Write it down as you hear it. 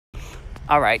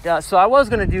All right, so I was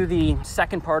going to do the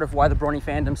second part of why the brony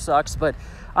fandom sucks, but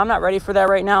I'm not ready for that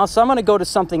right now. So I'm going to go to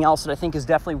something else that I think is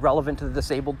definitely relevant to the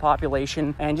disabled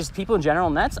population and just people in general,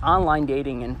 and that's online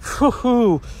dating. And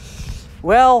whoo-hoo.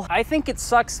 Well, I think it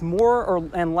sucks more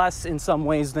and less in some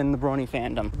ways than the brony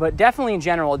fandom, but definitely in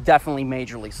general, it definitely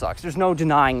majorly sucks. There's no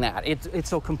denying that.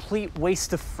 It's a complete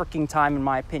waste of freaking time, in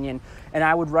my opinion, and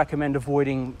I would recommend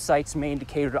avoiding sites made to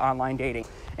cater to online dating.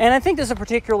 And I think this is a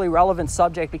particularly relevant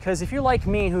subject because if you're like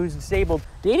me who's disabled,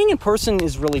 dating in person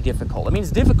is really difficult. I mean,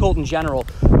 it's difficult in general,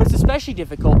 but it's especially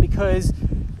difficult because,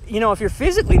 you know, if you're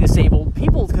physically disabled,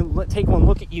 people can take one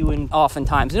look at you, and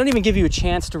oftentimes they don't even give you a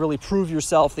chance to really prove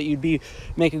yourself that you'd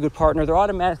make a good partner. They're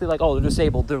automatically like, oh, they're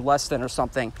disabled, they're less than or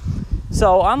something.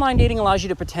 So online dating allows you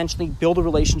to potentially build a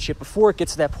relationship before it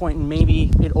gets to that point, and maybe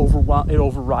it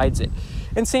overrides it.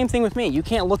 And same thing with me. You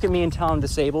can't look at me and tell I'm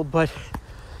disabled, but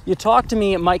you talk to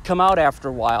me, it might come out after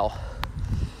a while.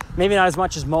 Maybe not as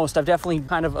much as most. I've definitely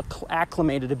kind of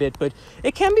acclimated a bit, but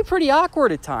it can be pretty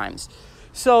awkward at times.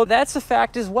 So that's a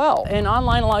fact as well. And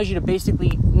online allows you to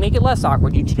basically make it less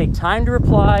awkward. You take time to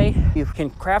reply. You can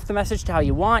craft the message to how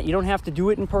you want. You don't have to do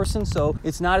it in person, so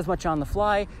it's not as much on the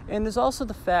fly. And there's also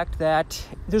the fact that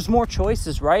there's more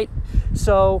choices, right?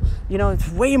 So, you know, it's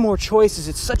way more choices.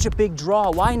 It's such a big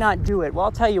draw. Why not do it? Well,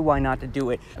 I'll tell you why not to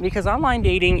do it. Because online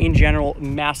dating in general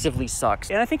massively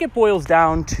sucks. And I think it boils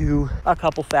down to a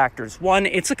couple factors. One,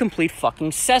 it's a complete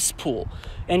fucking cesspool.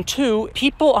 And two,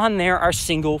 people on there are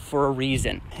single for a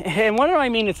reason. And what do I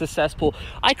mean it's a cesspool?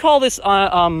 I call this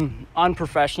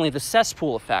unprofessionally the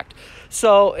cesspool effect.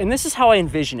 So, and this is how I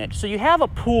envision it. So you have a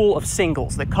pool of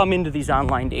singles that come into these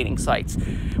online dating sites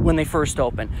when they first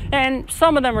open. And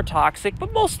some of them are toxic,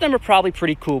 but most of them are probably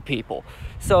pretty cool people.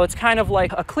 So it's kind of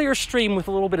like a clear stream with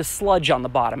a little bit of sludge on the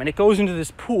bottom, and it goes into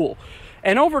this pool.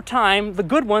 And over time, the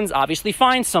good ones obviously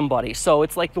find somebody. So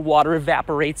it's like the water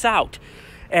evaporates out.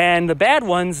 And the bad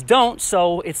ones don't,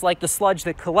 so it's like the sludge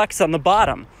that collects on the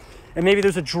bottom. And maybe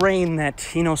there's a drain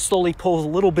that, you know, slowly pulls a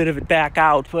little bit of it back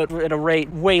out, but at a rate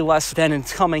way less than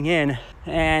it's coming in.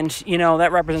 And, you know,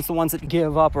 that represents the ones that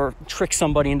give up or trick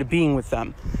somebody into being with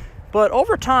them. But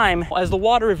over time, as the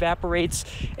water evaporates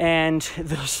and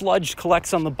the sludge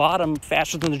collects on the bottom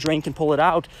faster than the drain can pull it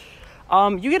out,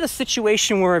 you get a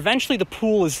situation where eventually the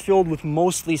pool is filled with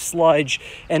mostly sludge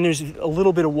and there's a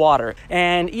little bit of water.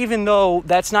 And even though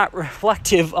that's not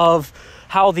reflective of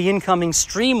how the incoming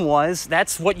stream was,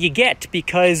 that's what you get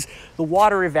because the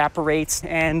water evaporates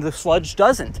and the sludge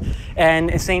doesn't.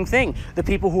 And same thing, the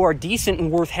people who are decent and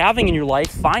worth having in your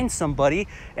life find somebody,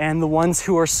 and the ones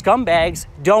who are scumbags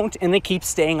don't, and they keep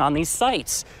staying on these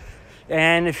sites.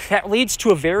 And that leads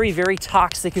to a very, very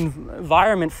toxic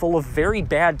environment full of very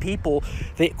bad people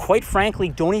that, quite frankly,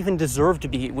 don't even deserve to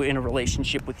be in a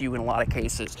relationship with you in a lot of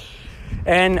cases.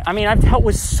 And, I mean, I've dealt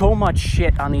with so much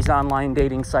shit on these online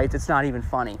dating sites, it's not even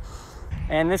funny.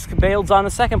 And this builds on the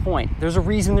second point. There's a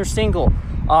reason they're single.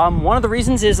 One of the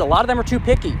reasons is a lot of them are too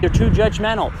picky. They're too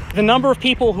judgmental. The number of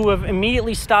people who have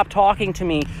immediately stopped talking to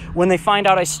me when they find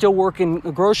out I still work in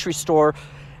a grocery store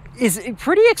is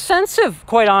pretty extensive,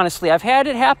 quite honestly. I've had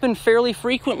it happen fairly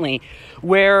frequently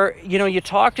where, you know, you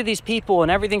talk to these people and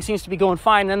everything seems to be going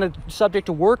fine, and then the subject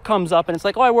of work comes up and it's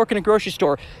like, oh, I work in a grocery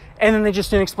store, and then they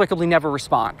just inexplicably never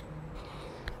respond.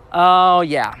 Oh,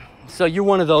 yeah. So you're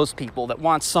one of those people that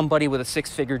wants somebody with a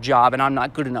six-figure job and I'm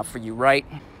not good enough for you, right?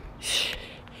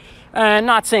 And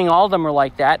not saying all of them are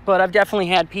like that, but I've definitely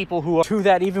had people who are to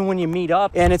that even when you meet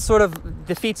up. And it sort of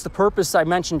defeats the purpose I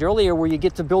mentioned earlier where you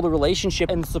get to build a relationship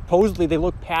and supposedly they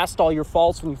look past all your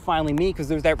faults when you finally meet because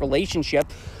there's that relationship.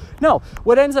 No,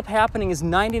 what ends up happening is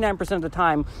 99% of the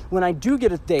time when I do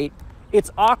get a date, it's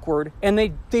awkward and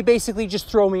they basically just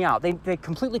throw me out. They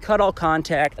completely cut all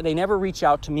contact. They never reach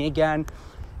out to me again.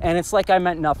 And it's like I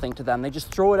meant nothing to them. They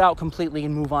just throw it out completely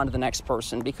and move on to the next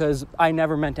person because I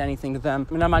never meant anything to them.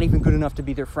 And I'm not even good enough to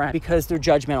be their friend because they're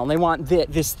judgmental. They want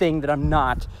this thing that I'm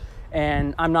not,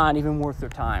 and I'm not even worth their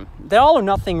time. The all or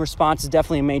nothing response is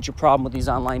definitely a major problem with these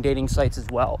online dating sites as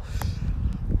well.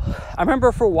 I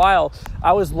remember for a while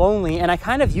I was lonely and I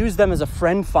kind of used them as a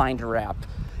friend finder app.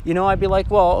 You know, I'd be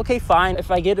like, well, okay, fine. If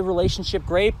I get a relationship,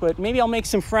 great, but maybe I'll make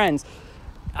some friends.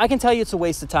 I can tell you it's a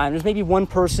waste of time. There's maybe one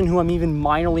person who I'm even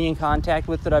minorly in contact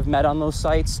with that I've met on those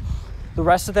sites. The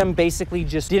rest of them basically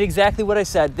just did exactly what I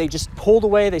said. They just pulled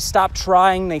away, they stopped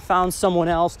trying, they found someone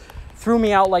else, threw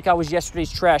me out like I was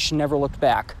yesterday's trash and never looked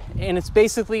back. And it's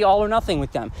basically all or nothing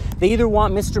with them. They either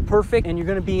want Mr. Perfect and you're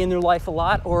gonna be in their life a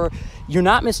lot, or you're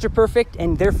not Mr. Perfect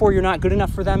and therefore you're not good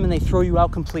enough for them and they throw you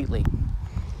out completely.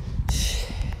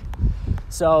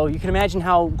 So you can imagine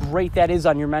how great that is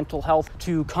on your mental health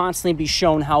to constantly be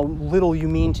shown how little you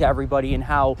mean to everybody and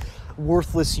how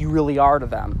worthless you really are to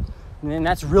them. And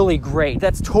that's really great.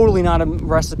 That's totally not a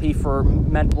recipe for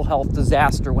mental health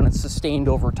disaster when it's sustained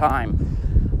over time.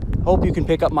 Hope you can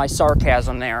pick up my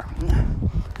sarcasm there.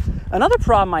 Another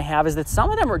problem I have is that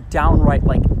some of them are downright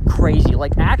like crazy,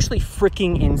 like actually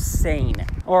freaking insane,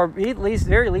 or at least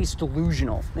very least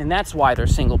delusional. And that's why they're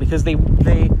single, because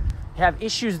they have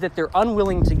issues that they're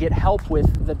unwilling to get help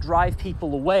with that drive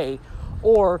people away,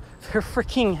 or they're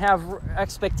freaking have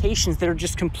expectations that are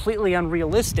just completely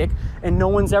unrealistic and no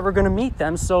one's ever going to meet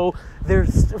them, so they're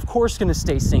of course going to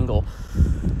stay single.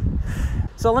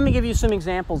 So let me give you some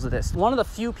examples of this. One of the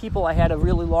few people I had a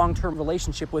really long-term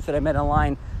relationship with that I met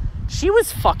online, she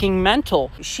was fucking mental.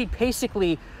 She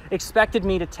basically expected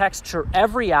me to text her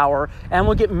every hour and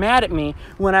would get mad at me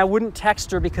when I wouldn't text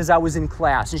her because I was in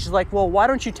class. And she's like, well, why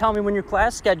don't you tell me when your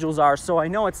class schedules are so I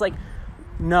know? It's like,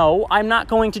 no, I'm not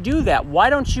going to do that. Why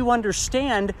don't you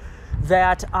understand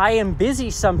that I am busy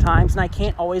sometimes and I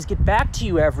can't always get back to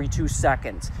you every 2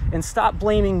 seconds? And stop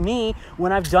blaming me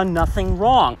when I've done nothing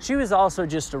wrong. She was also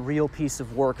just a real piece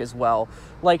of work as well.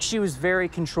 Like, she was very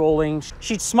controlling.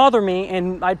 She'd smother me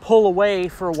and I'd pull away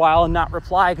for a while and not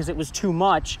reply because it was too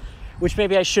much, which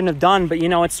maybe I shouldn't have done. But you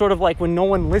know, it's sort of like when no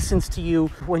one listens to you,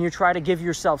 when you're trying to give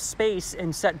yourself space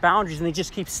and set boundaries and they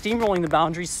just keep steamrolling the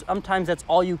boundaries. Sometimes that's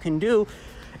all you can do.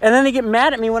 And then they get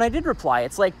mad at me when I did reply.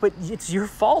 It's like, but it's your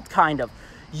fault, kind of.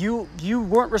 You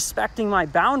weren't respecting my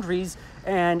boundaries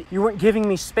and you weren't giving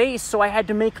me space, so I had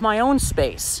to make my own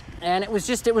space. And it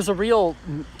was a real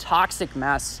toxic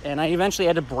mess. And I eventually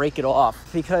had to break it off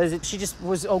because she just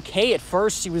was okay at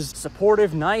first. She was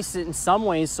supportive, nice in some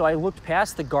ways, so I looked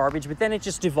past the garbage, but then it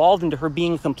just devolved into her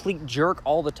being a complete jerk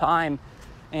all the time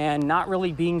and not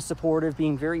really being supportive,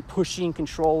 being very pushy and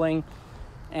controlling.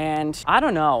 And I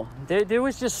don't know, there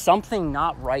was just something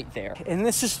not right there. And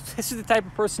this is the type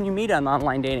of person you meet on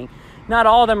online dating. Not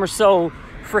all of them are so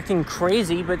freaking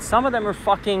crazy, but some of them are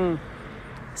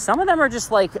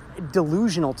just like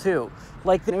delusional too.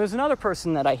 Like, there was another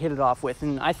person that I hit it off with,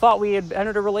 and I thought we had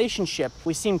entered a relationship.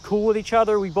 We seemed cool with each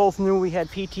other. We both knew we had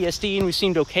PTSD and we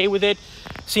seemed okay with it,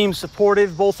 seemed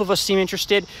supportive. Both of us seemed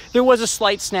interested. There was a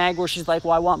slight snag where she's like,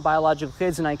 well, I want biological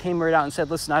kids. And I came right out and said,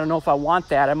 listen, I don't know if I want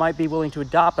that. I might be willing to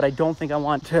adopt, but I don't think I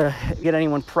want to get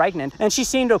anyone pregnant. And she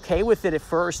seemed okay with it at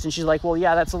first. And she's like, well,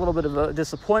 yeah, that's a little bit of a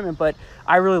disappointment, but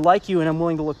I really like you and I'm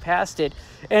willing to look past it.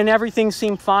 And everything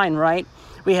seemed fine, right?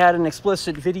 We had an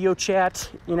explicit video chat,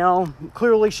 you know,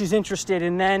 clearly she's interested.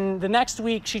 And then the next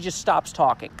week she just stops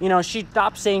talking. You know, she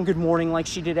stopped saying good morning like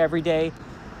she did every day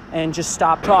and just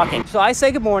stopped talking. So I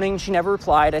say good morning, she never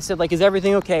replied. I said, like, is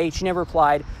everything okay? She never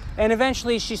replied. And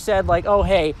eventually she said, like, oh,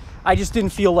 hey, I just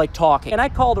didn't feel like talking. And I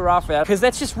called her off for that because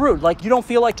that's just rude. Like, you don't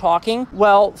feel like talking?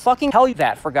 Well, fucking tell you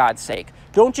that, for God's sake.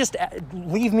 Don't just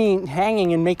leave me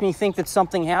hanging and make me think that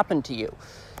something happened to you.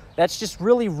 That's just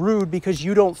really rude because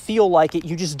you don't feel like it.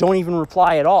 You just don't even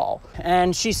reply at all.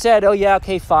 And she said, oh yeah,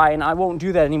 okay, fine. I won't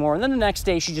do that anymore. And then the next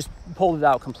day she just pulled it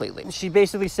out completely. She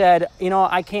basically said, you know,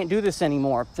 I can't do this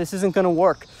anymore. This isn't going to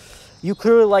work. You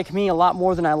clearly like me a lot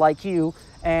more than I like you.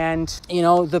 And, you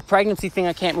know, the pregnancy thing,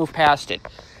 I can't move past it.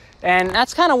 And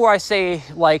that's kind of where I say,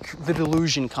 like, the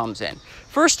delusion comes in.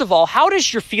 First of all, how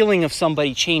does your feeling of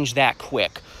somebody change that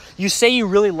quick? You say you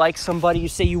really like somebody. You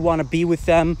say you want to be with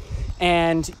them.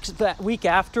 And that week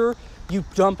after, you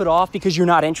dump it off because you're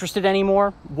not interested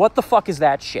anymore. What the fuck is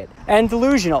that shit? And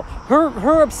delusional.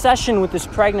 Her obsession with this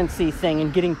pregnancy thing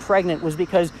and getting pregnant was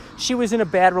because she was in a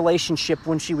bad relationship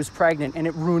when she was pregnant and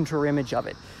it ruined her image of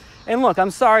it. And look, I'm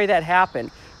sorry that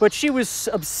happened, but she was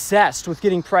obsessed with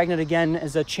getting pregnant again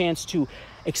as a chance to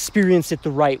experience it the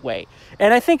right way.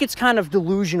 And I think it's kind of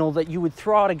delusional that you would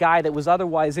throw out a guy that was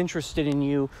otherwise interested in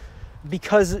you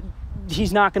because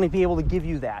he's not going to be able to give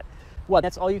you that. What,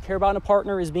 that's all you care about in a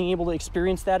partner, is being able to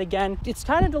experience that again? It's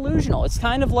kind of delusional. It's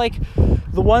kind of like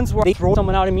the ones where they throw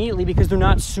someone out immediately because they're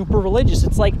not super religious.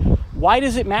 It's like, why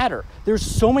does it matter? There's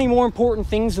so many more important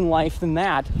things in life than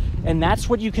that, and that's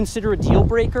what you consider a deal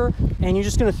breaker, and you're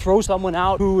just going to throw someone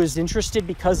out who is interested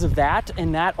because of that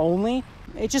and that only?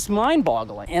 It's just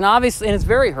mind-boggling, and obviously, and it's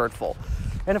very hurtful.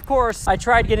 And of course, I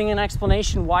tried getting an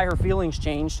explanation why her feelings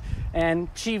changed, and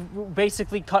she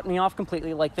basically cut me off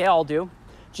completely, like they all do.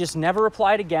 Just never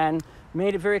replied again,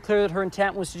 made it very clear that her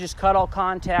intent was to just cut all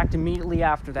contact immediately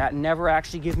after that and never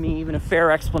actually give me even a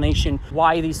fair explanation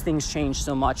why these things changed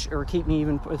so much or keep me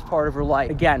even as part of her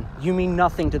life. Again, you mean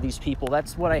nothing to these people.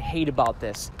 That's what I hate about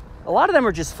this. A lot of them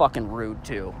are just fucking rude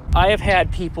too. I have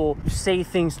had people say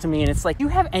things to me and it's like, you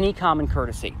have any common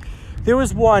courtesy. There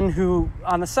was one who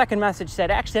on the second message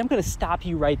said, actually, I'm going to stop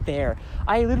you right there.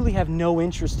 I literally have no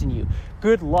interest in you.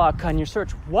 Good luck on your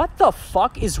search. What the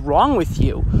fuck is wrong with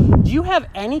you? Do you have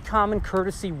any common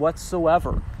courtesy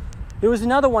whatsoever? There was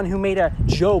another one who made a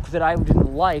joke that I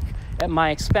didn't like at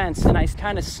my expense, and I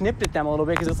kind of snipped at them a little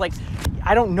bit because it's like,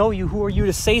 I don't know you. Who are you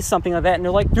to say something like that? And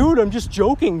they're like, dude, I'm just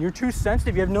joking. You're too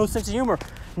sensitive. You have no sense of humor.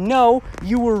 No,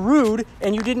 you were rude,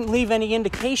 and you didn't leave any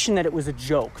indication that it was a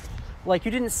joke. Like,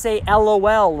 you didn't say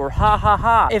LOL or ha ha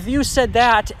ha. If you said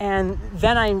that and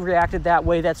then I reacted that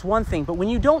way, that's one thing. But when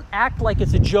you don't act like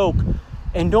it's a joke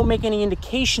and don't make any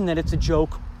indication that it's a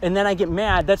joke, and then I get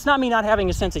mad, that's not me not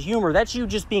having a sense of humor. That's you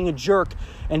just being a jerk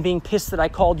and being pissed that I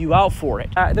called you out for it.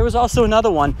 There was also another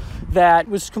one that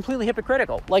was completely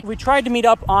hypocritical. Like, we tried to meet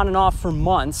up on and off for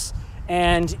months,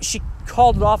 and she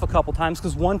called it off a couple times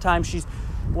because one time she's,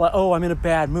 well, oh, I'm in a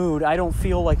bad mood. I don't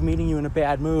feel like meeting you in a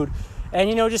bad mood. And,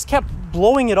 you know, just kept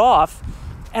blowing it off.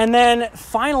 And then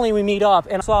finally we meet up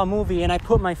and I saw a movie and I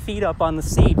put my feet up on the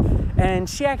seat and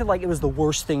she acted like it was the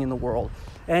worst thing in the world.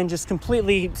 And just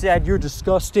completely said, you're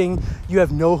disgusting, you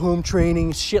have no home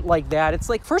training, shit like that. It's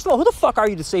like, first of all, who the fuck are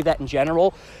you to say that in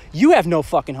general? You have no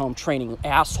fucking home training,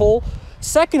 asshole.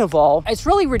 Second of all, it's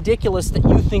really ridiculous that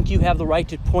you think you have the right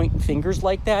to point fingers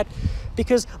like that.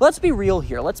 Because let's be real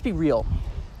here, let's be real.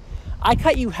 I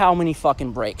cut you how many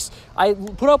fucking breaks? I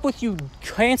put up with you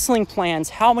canceling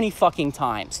plans how many fucking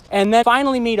times? And then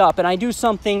finally meet up and I do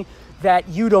something that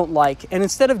you don't like, and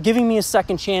instead of giving me a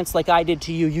second chance like I did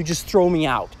to you, you just throw me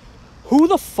out. Who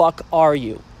the fuck are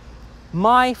you?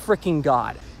 My freaking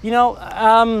God. You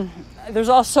know, there's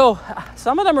also,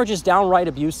 some of them are just downright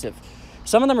abusive.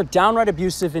 Some of them are downright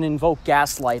abusive and invoke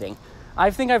gaslighting.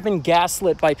 I think I've been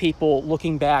gaslit by people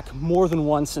looking back more than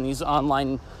once in these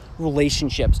online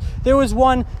relationships. There was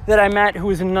one that I met who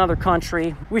was in another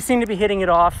country. We seemed to be hitting it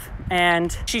off,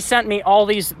 and she sent me all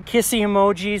these kissy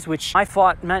emojis, which I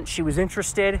thought meant she was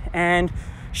interested, and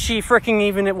she freaking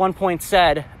even at one point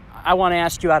said, I want to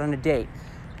ask you out on a date.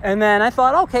 And then I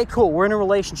thought, okay, cool, we're in a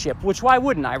relationship, which why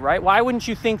wouldn't I, right? Why wouldn't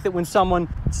you think that when someone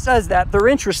says that, they're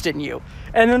interested in you?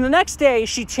 And then the next day,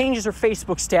 she changes her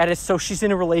Facebook status, so she's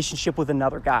in a relationship with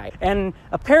another guy. And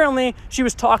apparently, she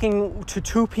was talking to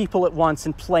two people at once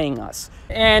and playing us.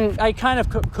 And I kind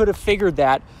of could have figured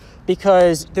that,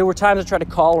 because there were times I tried to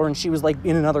call her and she was like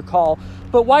in another call.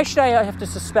 But why should I have to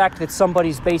suspect that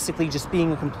somebody's basically just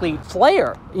being a complete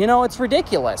player? You know, it's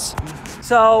ridiculous.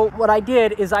 So what I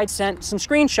did is I sent some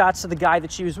screenshots to the guy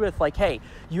that she was with, like, hey,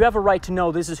 you have a right to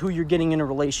know this is who you're getting in a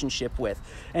relationship with.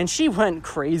 And she went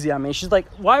crazy on me. She's like,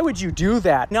 why would you do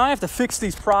that? Now I have to fix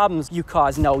these problems you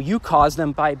caused. No, you caused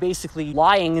them by basically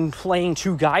lying and playing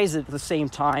two guys at the same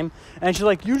time. And she's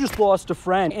like, you just lost a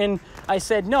friend. And I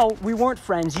said, no, we weren't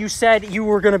friends. You said you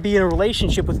were going to be in a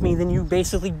relationship with me, then you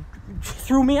basically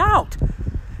threw me out.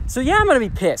 So yeah, I'm going to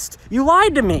be pissed. You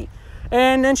lied to me.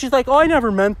 And then she's like, oh, I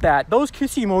never meant that. Those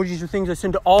kissy emojis are things I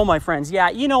send to all my friends. Yeah,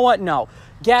 you know what? No.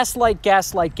 Gaslight,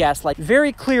 gaslight, gaslight.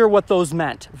 Very clear what those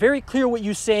meant. Very clear what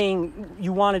you saying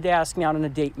you wanted to ask me out on a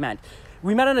date meant.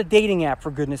 We met on a dating app,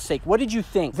 for goodness sake. What did you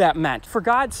think that meant? For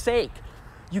God's sake,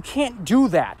 you can't do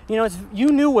that. You know, you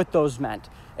knew what those meant.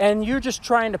 And you're just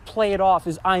trying to play it off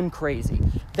as I'm crazy.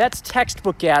 That's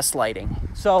textbook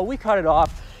gaslighting. So we cut it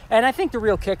off. And I think the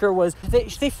real kicker was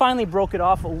they finally broke it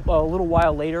off a little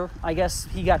while later. I guess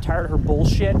he got tired of her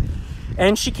bullshit.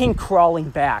 And she came crawling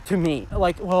back to me.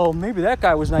 Like, well, maybe that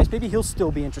guy was nice. Maybe he'll still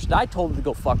be interested. I told her to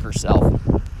go fuck herself.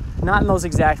 Not in those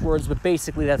exact words, but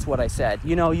basically that's what I said.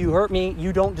 You know, you hurt me.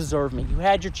 You don't deserve me. You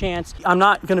had your chance. I'm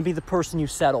not going to be the person you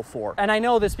settle for. And I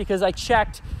know this because I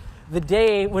checked the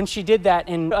day when she did that.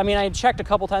 And I mean, I had checked a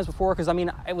couple times before because, I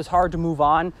mean, it was hard to move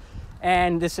on.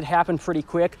 And this had happened pretty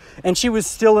quick. And she was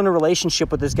still in a relationship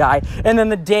with this guy. And then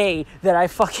the day that I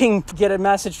fucking get a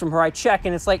message from her, I check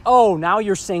and it's like, oh, now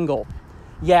you're single.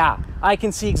 Yeah, I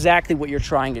can see exactly what you're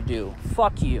trying to do.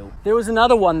 Fuck you. There was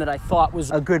another one that I thought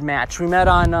was a good match. We met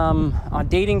on a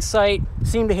dating site,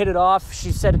 seemed to hit it off.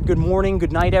 She said good morning,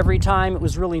 good night every time. It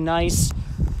was really nice.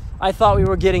 I thought we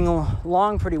were getting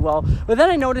along pretty well, but then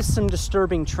I noticed some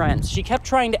disturbing trends. She kept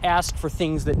trying to ask for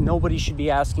things that nobody should be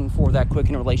asking for that quick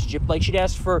in a relationship. Like she'd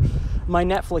ask for my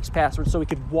Netflix password so we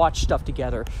could watch stuff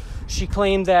together. She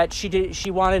claimed that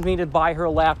she wanted me to buy her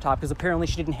a laptop because apparently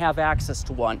she didn't have access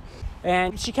to one.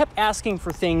 And she kept asking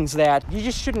for things that you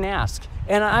just shouldn't ask.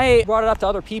 And I brought it up to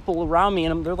other people around me,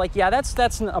 and they're like, yeah,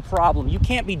 that's a problem. You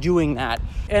can't be doing that.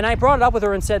 And I brought it up with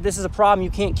her and said, this is a problem. You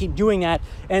can't keep doing that.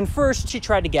 And first, she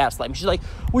tried to gaslight me. She's like,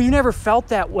 well, you never felt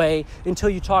that way until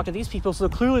you talked to these people, so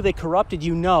clearly they corrupted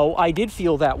you. No, I did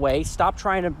feel that way. Stop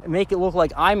trying to make it look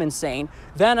like I'm insane.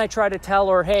 Then I tried to tell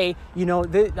her, hey, you know,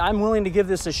 I'm willing to give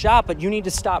this a shot, but you need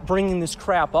to stop bringing this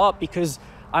crap up because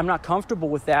I'm not comfortable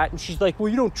with that. And she's like, well,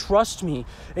 you don't trust me,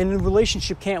 and a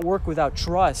relationship can't work without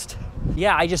trust.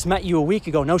 Yeah, I just met you a week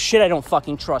ago. No shit, I don't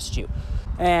fucking trust you.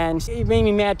 And it made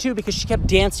me mad too because she kept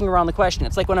dancing around the question.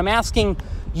 It's like when I'm asking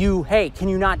you, hey, can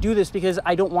you not do this because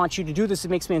I don't want you to do this, it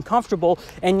makes me uncomfortable.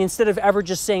 And instead of ever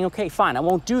just saying, okay, fine, I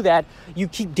won't do that, you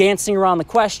keep dancing around the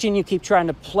question, you keep trying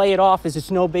to play it off as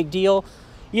it's no big deal.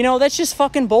 You know, that's just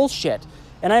fucking bullshit.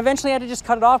 And I eventually had to just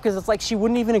cut it off because it's like she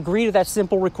wouldn't even agree to that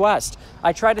simple request.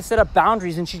 I tried to set up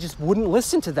boundaries and she just wouldn't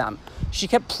listen to them. She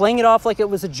kept playing it off like it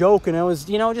was a joke, and it was,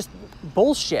 you know, just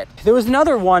bullshit. There was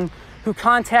another one who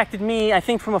contacted me, I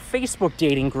think from a Facebook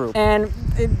dating group, and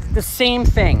the same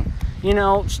thing. You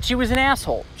know, she was an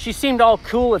asshole. She seemed all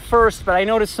cool at first, but I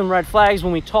noticed some red flags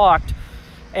when we talked.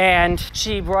 And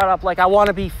she brought up, like, I want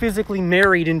to be physically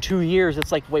married in 2 years.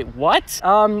 It's like, wait, what?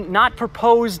 Not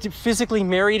proposed, physically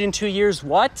married in 2 years,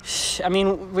 what? I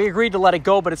mean, we agreed to let it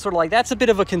go, but it's sort of like, that's a bit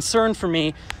of a concern for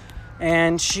me.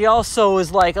 And she also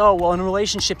was like, oh, well, in a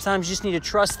relationship, sometimes you just need to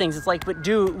trust things. It's like, but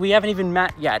dude, we haven't even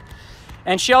met yet.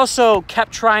 And she also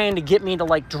kept trying to get me to,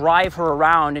 like, drive her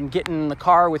around and get in the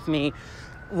car with me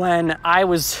when I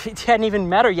hadn't even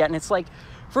met her yet. And it's like,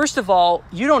 first of all,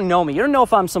 you don't know me. You don't know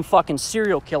if I'm some fucking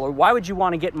serial killer. Why would you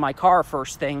want to get in my car,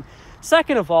 first thing?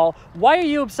 Second of all, why are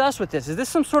you obsessed with this? Is this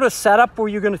some sort of setup where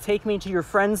you're going to take me to your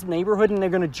friend's neighborhood and they're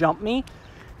going to jump me?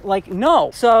 Like,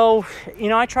 no. So, you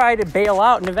know, I tried to bail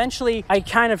out, and eventually I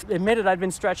kind of admitted I'd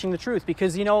been stretching the truth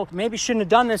because, you know, maybe shouldn't have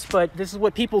done this, but this is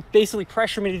what people basically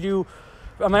pressure me to do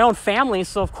on my own family,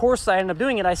 so of course I ended up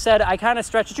doing it. I said, I kind of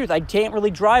stretched the truth. I can't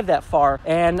really drive that far,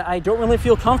 and I don't really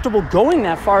feel comfortable going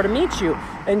that far to meet you.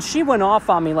 And she went off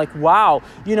on me like, wow,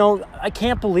 you know, I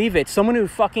can't believe it. Someone who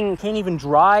fucking can't even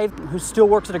drive, who still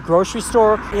works at a grocery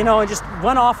store, you know, and just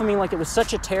went off on me like it was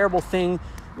such a terrible thing.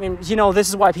 I mean, you know, this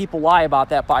is why people lie about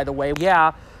that, by the way.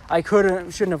 Yeah, I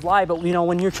shouldn't have lied, but you know,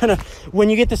 when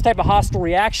you get this type of hostile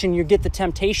reaction, you get the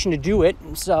temptation to do it.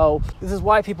 So this is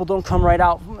why people don't come right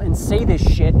out and say this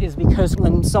shit, is because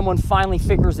when someone finally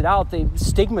figures it out, they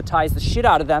stigmatize the shit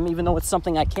out of them, even though it's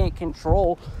something I can't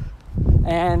control.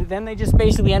 And then they just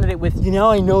basically ended it with, you know,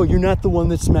 I know you're not the one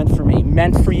that's meant for me.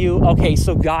 Meant for you? Okay,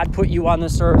 so God put you on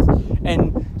this earth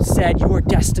and said you are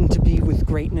destined to be with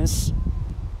greatness.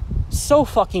 So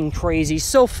fucking crazy,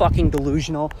 so fucking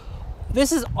delusional.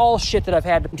 This is all shit that I've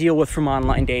had to deal with from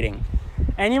online dating.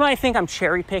 And you might think I'm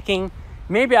cherry picking.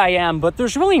 Maybe I am, but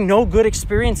there's really no good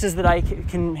experiences that I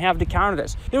can have to counter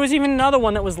this. There was even another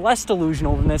one that was less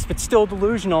delusional than this, but still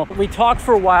delusional. We talked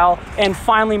for a while and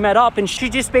finally met up, and she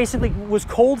just basically was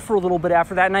cold for a little bit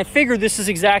after that. And I figured this is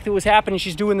exactly what's happening.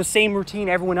 She's doing the same routine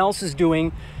everyone else is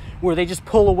doing, where they just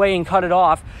pull away and cut it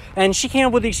off. And she came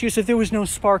up with the excuse that there was no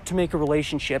spark to make a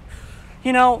relationship.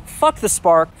 You know, fuck the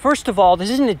spark. First of all, this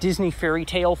isn't a Disney fairy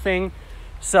tale thing.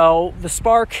 So the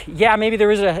spark, yeah, maybe there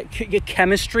is a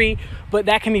chemistry, but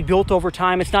that can be built over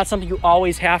time. It's not something you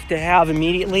always have to have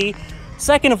immediately.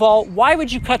 Second of all, why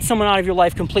would you cut someone out of your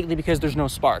life completely because there's no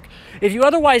spark? If you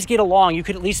otherwise get along, you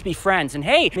could at least be friends. And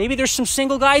hey, maybe there's some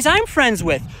single guys I'm friends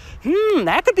with.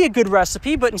 That could be a good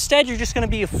recipe, but instead you're just going to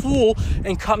be a fool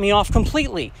and cut me off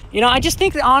completely. You know, I just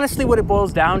think that honestly what it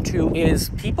boils down to is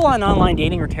people on online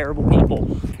dating are terrible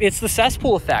people. It's the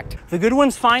cesspool effect. The good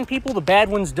ones find people, the bad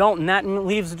ones don't, and that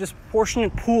leaves a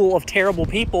disproportionate pool of terrible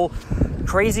people.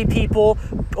 Crazy people,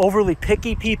 overly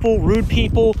picky people, rude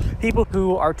people, people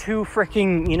who are too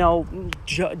freaking, you know,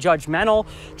 judgmental,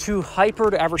 too hyper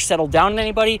to ever settle down on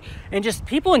anybody, and just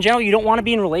people in general you don't want to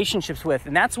be in relationships with.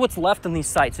 And that's what's left on these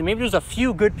sites. And maybe there's a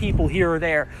few good people here or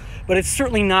there, but it's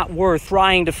certainly not worth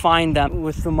trying to find them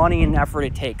with the money and effort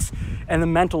it takes and the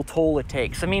mental toll it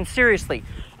takes. I mean, seriously,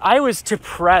 I was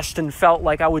depressed and felt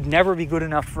like I would never be good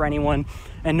enough for anyone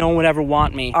and no one would ever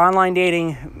want me. Online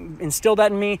dating instilled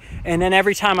that in me, and then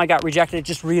every time I got rejected, it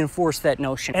just reinforced that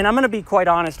notion. And I'm gonna be quite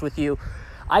honest with you,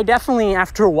 I definitely,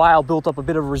 after a while, built up a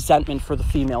bit of resentment for the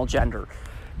female gender.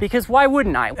 Because why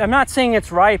wouldn't I? I'm not saying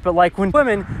it's right, but like when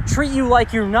women treat you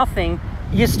like you're nothing,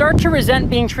 you start to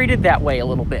resent being treated that way a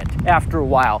little bit after a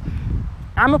while.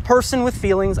 I'm a person with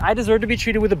feelings. I deserve to be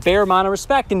treated with a bare amount of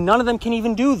respect, and none of them can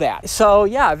even do that. So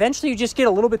yeah, eventually you just get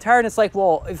a little bit tired, and it's like,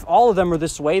 well, if all of them are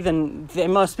this way, then they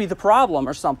must be the problem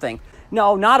or something.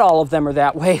 No, not all of them are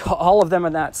that way. All of them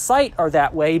on that site are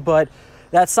that way, but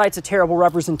that site's a terrible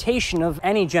representation of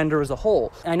any gender as a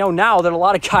whole. I know now that a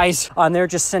lot of guys on there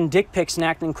just send dick pics and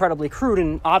act incredibly crude,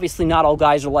 and obviously not all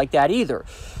guys are like that either.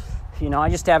 You know, I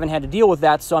just haven't had to deal with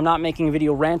that, so I'm not making a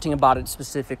video ranting about it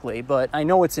specifically, but I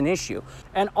know it's an issue.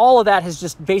 And all of that has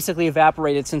just basically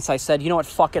evaporated since I said, you know what,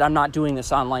 fuck it, I'm not doing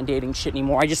this online dating shit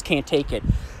anymore. I just can't take it.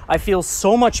 I feel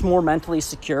so much more mentally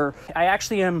secure. I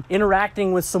actually am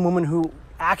interacting with some women who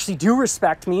actually do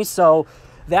respect me, so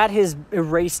that has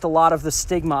erased a lot of the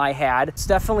stigma I had. It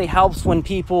definitely helps when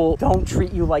people don't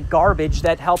treat you like garbage.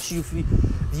 That helps you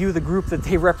view the group that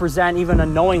they represent even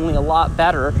unknowingly a lot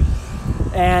better.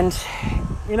 And,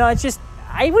 you know, it's just,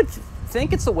 I would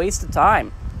think it's a waste of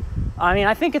time. I mean,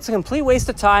 I think it's a complete waste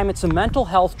of time. It's a mental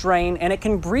health drain, and it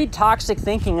can breed toxic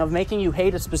thinking of making you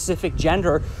hate a specific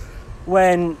gender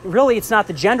when really it's not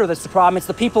the gender that's the problem. It's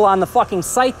the people on the fucking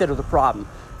site that are the problem.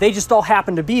 They just all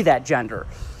happen to be that gender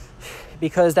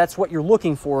because that's what you're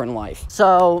looking for in life.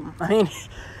 So, I mean,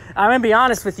 I'm gonna be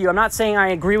honest with you. I'm not saying I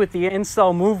agree with the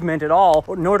incel movement at all,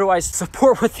 nor do I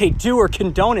support what they do or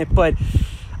condone it, but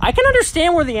I can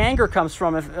understand where the anger comes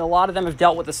from if a lot of them have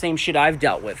dealt with the same shit I've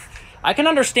dealt with. I can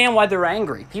understand why they're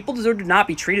angry. People deserve to not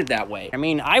be treated that way. I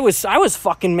mean, I was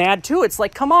fucking mad too. It's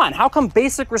like, come on, how come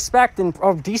basic respect and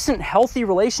a decent, healthy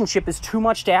relationship is too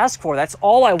much to ask for? That's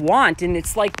all I want, and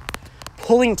it's like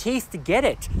pulling teeth to get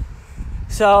it.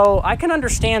 So I can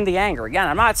understand the anger. Again,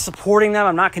 I'm not supporting them.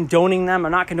 I'm not condoning them.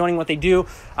 I'm not condoning what they do.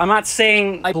 I'm not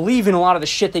saying I believe in a lot of the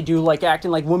shit they do, like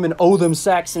acting like women owe them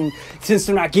sex, and since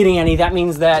they're not getting any, that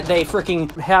means that they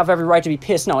freaking have every right to be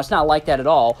pissed. No, it's not like that at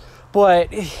all.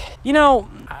 But, you know,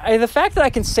 the fact that I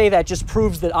can say that just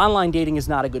proves that online dating is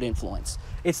not a good influence.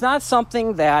 It's not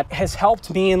something that has helped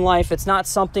me in life. It's not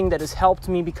something that has helped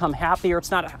me become happier.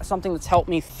 It's not something that's helped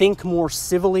me think more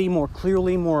civilly, more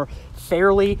clearly, more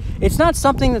fairly. It's not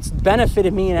something that's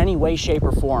benefited me in any way, shape,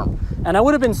 or form. And I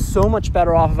would have been so much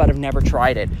better off if I'd have never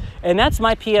tried it. And that's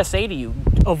my PSA to you.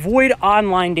 Avoid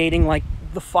online dating like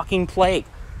the fucking plague.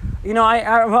 You know,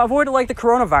 I avoid it like the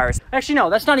coronavirus. Actually,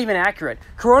 no, that's not even accurate.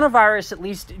 Coronavirus at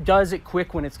least does it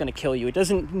quick when it's going to kill you. It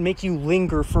doesn't make you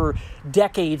linger for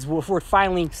decades before it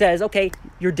finally says, okay,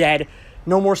 you're dead.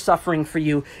 No more suffering for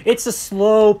you. It's a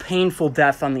slow, painful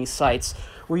death on these sites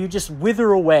where you just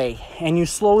wither away and you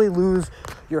slowly lose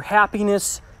your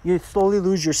happiness. You slowly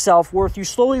lose your self-worth. You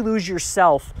slowly lose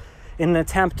yourself in an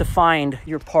attempt to find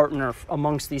your partner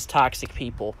amongst these toxic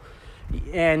people.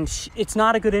 And it's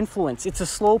not a good influence. It's a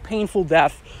slow, painful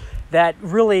death that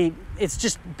really, it's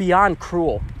just beyond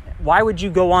cruel. Why would you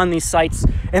go on these sites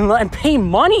and pay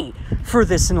money for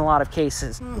this in a lot of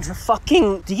cases? To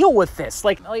fucking deal with this.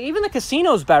 Like even the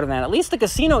casino's better than that. At least the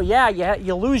casino, yeah,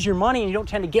 you lose your money and you don't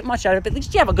tend to get much out of it, but at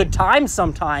least you have a good time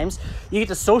sometimes. You get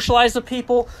to socialize with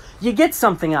people. You get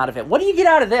something out of it. What do you get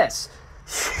out of this?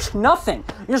 Nothing.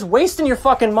 You're just wasting your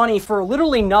fucking money for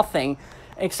literally nothing,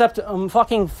 except a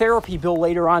fucking therapy bill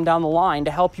later on down the line to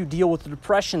help you deal with the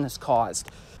depression this caused.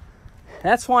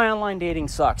 That's why online dating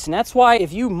sucks. And that's why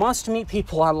if you must meet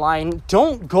people online,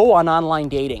 don't go on online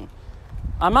dating.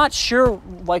 I'm not sure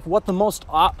like what the most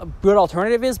good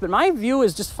alternative is, but my view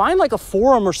is just find like a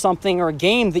forum or something or a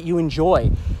game that you enjoy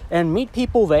and meet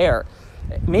people there.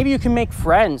 Maybe you can make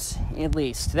friends, at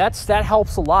least. That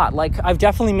helps a lot. Like, I've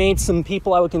definitely made some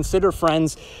people I would consider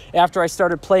friends after I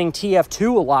started playing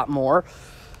TF2 a lot more.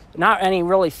 Not any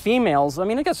really females. I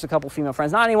mean, I guess a couple female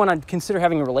friends. Not anyone I'd consider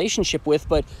having a relationship with,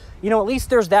 but, you know, at least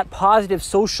there's that positive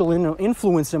social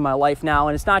influence in my life now,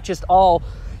 and it's not just all,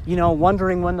 you know,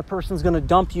 wondering when the person's going to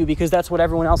dump you because that's what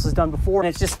everyone else has done before. And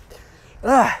it's just,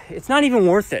 it's not even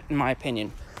worth it, in my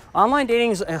opinion. Online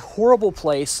dating is a horrible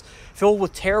place filled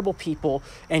with terrible people,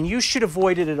 and you should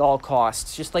avoid it at all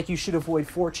costs, just like you should avoid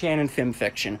 4chan and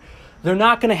FemFiction. They're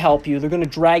not going to help you. They're going to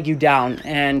drag you down,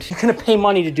 and you're going to pay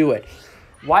money to do it.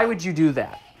 Why would you do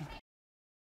that?